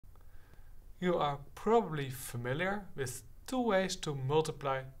You are probably familiar with two ways to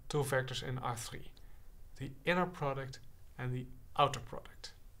multiply two vectors in R3, the inner product and the outer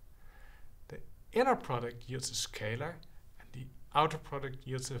product. The inner product yields a scalar and the outer product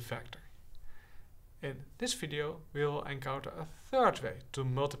yields a vector. In this video we will encounter a third way to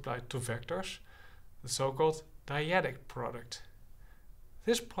multiply two vectors, the so-called dyadic product.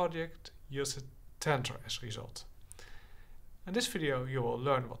 This product yields a tensor as result. In this video you will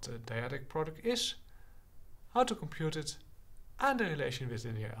learn what the dyadic product is, how to compute it, and the relation with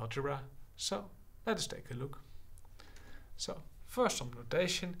linear algebra. So let us take a look. So first, some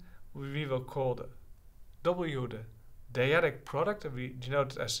notation. We will call the W the dyadic product, and we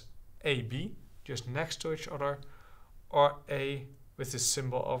denote it as AB, just next to each other, or A with this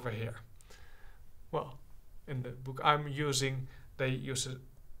symbol over here. Well, in the book I'm using, they use a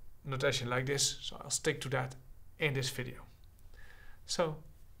notation like this, so I'll stick to that in this video. So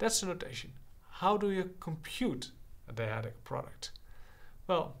that's the notation. How do you compute a dyadic product?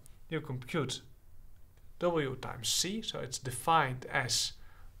 Well, you compute W times C, so it's defined as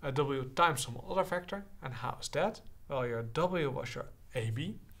a W times some other vector. And how is that? Well, your W was your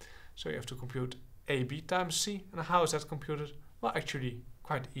AB, so you have to compute AB times C. And how is that computed? Well, actually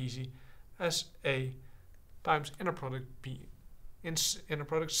quite easy, as A times inner product B in inner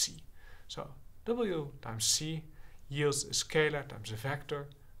product C. So W times C yields a scalar times a vector,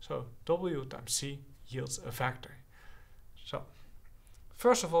 so W times C yields a vector. So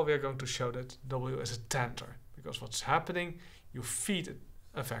first of all, we are going to show that W is a tensor, because what's happening, you feed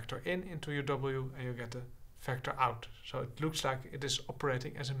a vector into your W and you get a vector out. So it looks like it is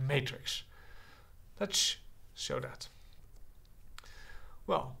operating as a matrix. Let's show that.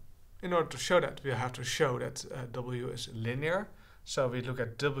 Well, in order to show that, we have to show that W is linear. So we look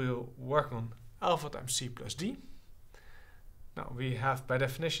at W working on alpha times C plus D. Now we have by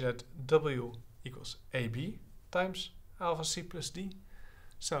definition that W equals AB times alpha C plus D.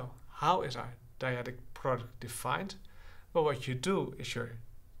 So how is our dyadic product defined? Well, what you do is you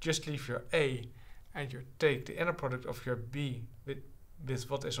just leave your A and you take the inner product of your B with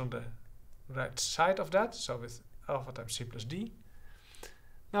what is on the right side of that, so with alpha times C plus D.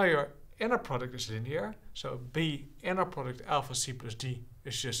 Now your inner product is linear, so B inner product alpha C plus D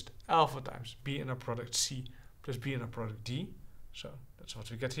is just alpha times B inner product C plus B inner product D. So that's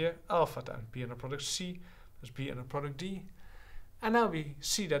what we get here, alpha times B inner product C plus B inner product D. And now we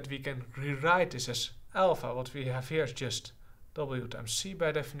see that we can rewrite this as alpha. What we have here is just W times C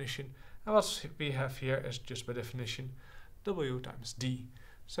by definition, and what we have here is just by definition W times D.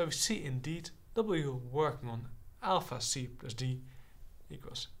 So we see indeed W working on alpha C plus D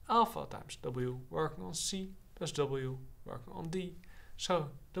equals alpha times W working on C plus W working on D.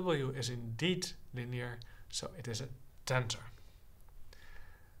 So W is indeed linear, so it is a tensor.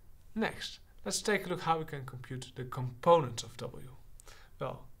 Next, let's take a look how we can compute the components of W.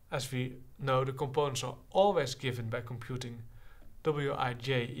 Well, as we know, the components are always given by computing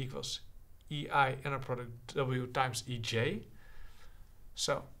Wij equals EI inner product W times EJ.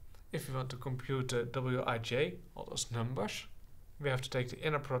 So if we want to compute the Wij, all those numbers, we have to take the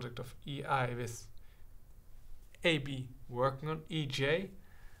inner product of EI with AB working on EJ.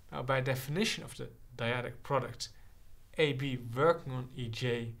 Now by definition of the dyadic product, AB working on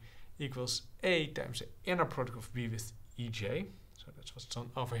EJ equals A times the inner product of B with EJ. So that's what's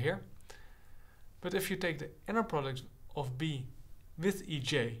done over here. But if you take the inner product of B with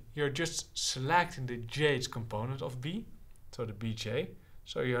EJ, you're just selecting the j's component of B, so the Bj.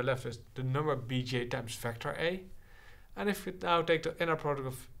 So you're left with the number Bj times vector A. And if you now take the inner product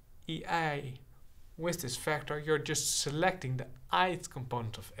of EI with this vector, you're just selecting the ith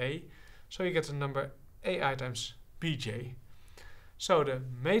component of A. So you get the number AI times Bj. So the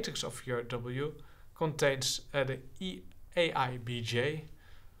matrix of your W contains the AI Bj.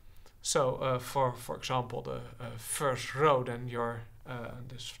 So for example, the first row, then your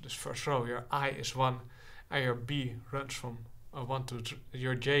this first row, your I is 1, and your B runs from 1 to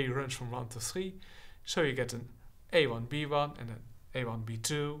your J runs from 1 to 3. So you get an A1 B1 and an A1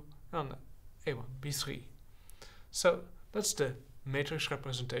 B2 and an A1 B3. So that's the matrix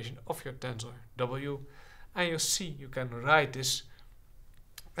representation of your tensor W, and you see you can write this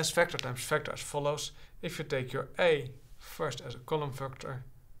as vector times vector as follows. If you take your A first as a column vector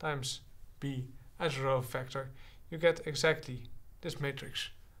times B as a row vector, you get exactly this matrix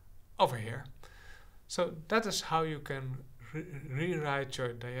over here. So that is how you can rewrite your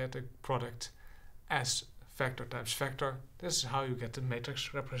dyadic product as vector times vector. This is how you get the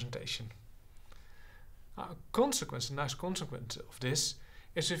matrix representation. A nice consequence of this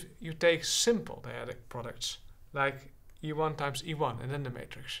is if you take simple dyadic products like E1 times E1 and then the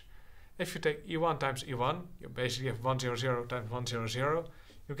matrix. if you take E1 times E1, you basically have 1, 0, 0 times 1, 0, 0,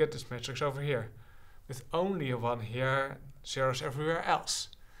 you get this matrix over here, with only a 1 here, zeros everywhere else.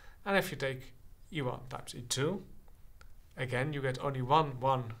 And if you take E1 times E2, again you get only 1,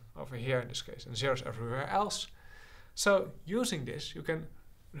 1 over here in this case, and zeros everywhere else. So using this, you can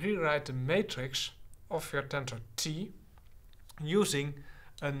rewrite the matrix of your tensor T using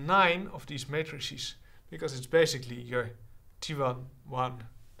a 9 of these matrices, because it's basically your T1, 1,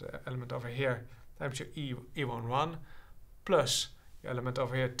 the element over here, times your E1, 1, plus your element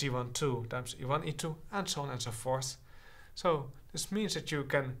over here, T1, 2, times E1, E2, and so on and so forth. So this means that you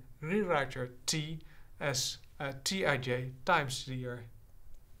can rewrite your T as Tij times your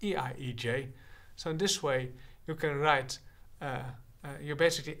Eij. So in this way, you can write, you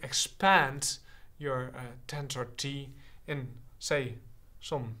basically expand your tensor T in, say,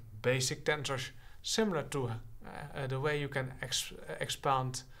 some basic tensors, similar to the way you can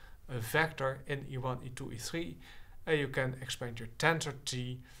expand a vector in E1, E2, E3. You can expand your tensor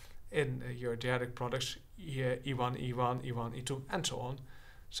T in your dyadic products, E1, E1, E1, E2, and so on.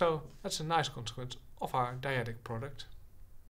 So that's a nice consequence of our dyadic product.